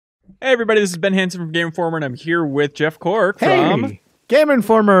Hey everybody, this is Ben Hanson from Game Informer, and I'm here with Jeff Cork from Game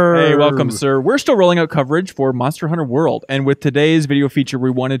Informer. Hey, welcome, sir. We're still rolling out coverage for Monster Hunter World, and with today's video feature, we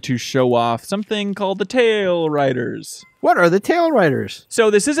wanted to show off something called the Tailriders. What are the Tailriders?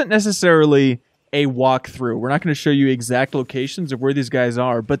 So this isn't necessarily a walkthrough. We're not going to show you exact locations of where these guys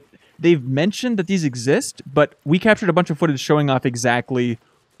are, but they've mentioned that these exist, but we captured a bunch of footage showing off exactly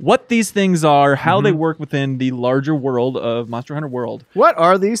what these things are, how they work within the larger world of Monster Hunter World. What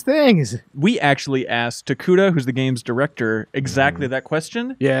are these things? We actually asked Takuda, who's the game's director, exactly that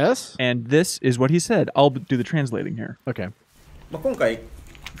question. Yes. And this is what he said. I'll do the translating here. Okay.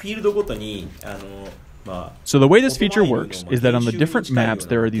 So the way this feature works is that on the different maps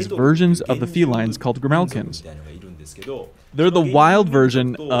there are these versions of the felines called Grimalkins. They're the wild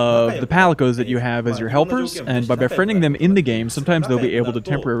version of the Palicoes that you have as your helpers, and by befriending them in the game, sometimes they'll be able to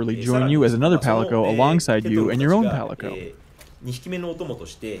temporarily join you as another Palico alongside you and your own Palico.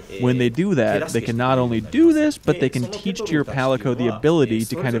 When they do that, they can not only do this, but they can teach to your Palico the ability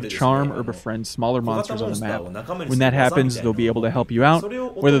to kind of charm or befriend smaller monsters on the map. When that happens, they'll be able to help you out,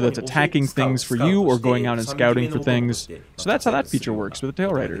 whether that's attacking things for you or going out and scouting for things. So that's how that feature works with the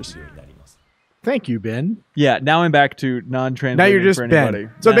Tailriders. Thank you, Ben. Yeah, now I'm back to non-translating. Now you're just for anybody.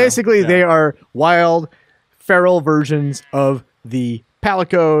 Ben. So basically, they are wild, feral versions of the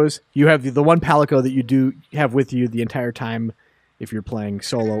Palicoes. You have the one Palico that you do have with you the entire time if you're playing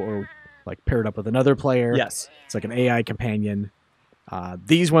solo or like paired up with another player. Yes. It's like an AI companion.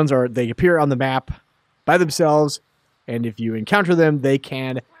 These ones they appear on the map by themselves, and if you encounter them, they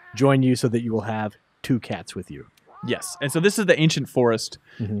can join you so that you will have two cats with you. Yes, and so this is the ancient forest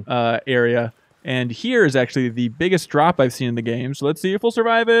area. And here is actually the biggest drop I've seen in the game. So let's see if we'll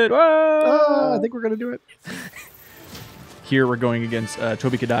survive it. I think we're going to do it. Here we're going against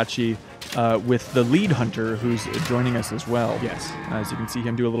Tobi Kadachi with the lead hunter who's joining us as well. Yes. As you can see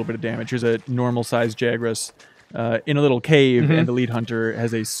him do a little bit of damage. Here's a normal-sized Jagras in a little cave, and the lead hunter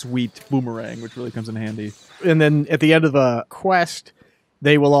has a sweet boomerang, which really comes in handy. And then at the end of the quest,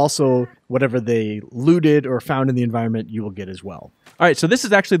 they will also, whatever they looted or found in the environment, you will get as well. All right, so this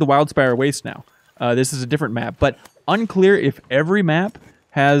is actually the Wildspire Waste now. This is a different map, but unclear if every map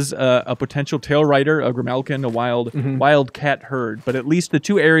has a potential Tailrider, a Grimalkin, a wild cat herd. But at least the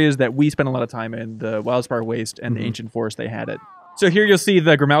two areas that we spent a lot of time in, the Wildspire Waste and the Ancient Forest, they had it. So here you'll see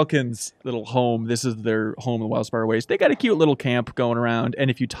the Grimalkins' little home. This is their home in the Wildspire Waste. They got a cute little camp going around,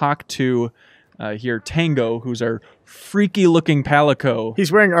 and if you talk to here Tango, who's our freaky-looking Palico.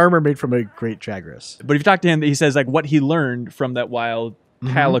 He's wearing armor made from a great Jagras. But if you talk to him, he says like what he learned from that wild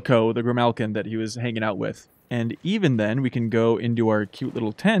Palico, the Grimalkin that he was hanging out with. And even then, we can go into our cute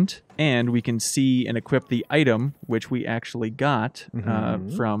little tent, and we can see and equip the item, which we actually got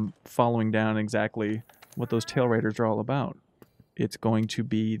from following down exactly what those Tailriders are all about. It's going to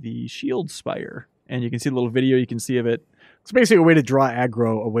be the Shield Spire. And you can see the little video you can see of it. It's basically a way to draw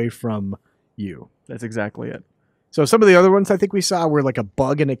aggro away from you. That's exactly it. So some of the other ones I think we saw were like a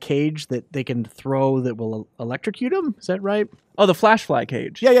bug in a cage that they can throw that will electrocute them. Is that right? Oh, the flash fly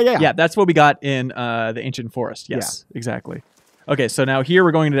cage. Yeah. Yeah, that's what we got in the Ancient Forest. Yes, exactly. Okay, so now here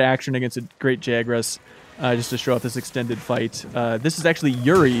we're going into action against a great Jagras just to show off this extended fight. This is actually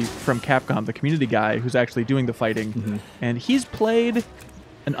Yuri from Capcom, the community guy who's actually doing the fighting. And he's played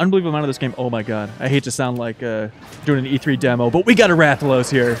an unbelievable amount of this game. Oh my god, I hate to sound like doing an E3 demo, but we got a Rathalos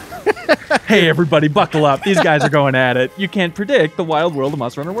here. Hey everybody, buckle up. These guys are going at it. You can't predict the wild world of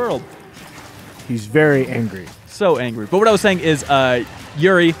Monster Hunter World. He's very angry. So angry. But what I was saying is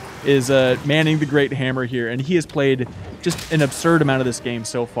Yuri is manning the Great Hammer here, and he has played just an absurd amount of this game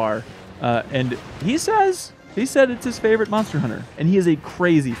so far. And he said it's his favorite Monster Hunter, and he is a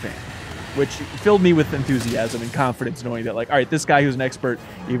crazy fan, which filled me with enthusiasm and confidence knowing that, like, all right, this guy who's an expert,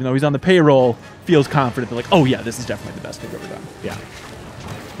 even though he's on the payroll, feels confident that, like, oh yeah, this is definitely the best thing I've ever done. Yeah.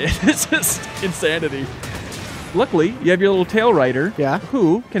 It's just insanity. Luckily, you have your little Tailrider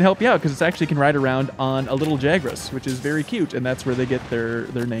who can help you out because it actually can ride around on a little Jagras, which is very cute, and that's where they get their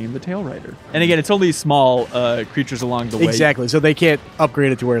name, the Tailrider. And again, it's only small creatures along the way. Exactly, so they can't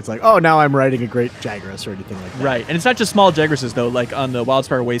upgrade it to where it's like, oh, now I'm riding a great Jagras or anything like that. Right, and it's not just small Jagrases, though. Like on the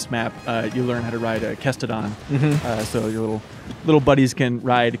Wildspire Waste map, you learn how to ride a Kestodon. So your little buddies can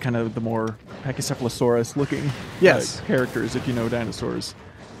ride kind of the more Pachycephalosaurus-looking characters, if you know dinosaurs.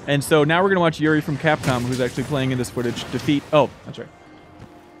 And so now we're going to watch Yuri from Capcom, who's actually playing in this footage, defeat... Oh, that's right.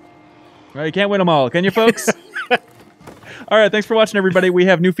 Well, you can't win them all, can you, folks? All right, thanks for watching, everybody. We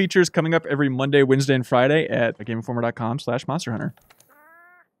have new features coming up every Monday, Wednesday, and Friday at GameInformer.com/MonsterHunter.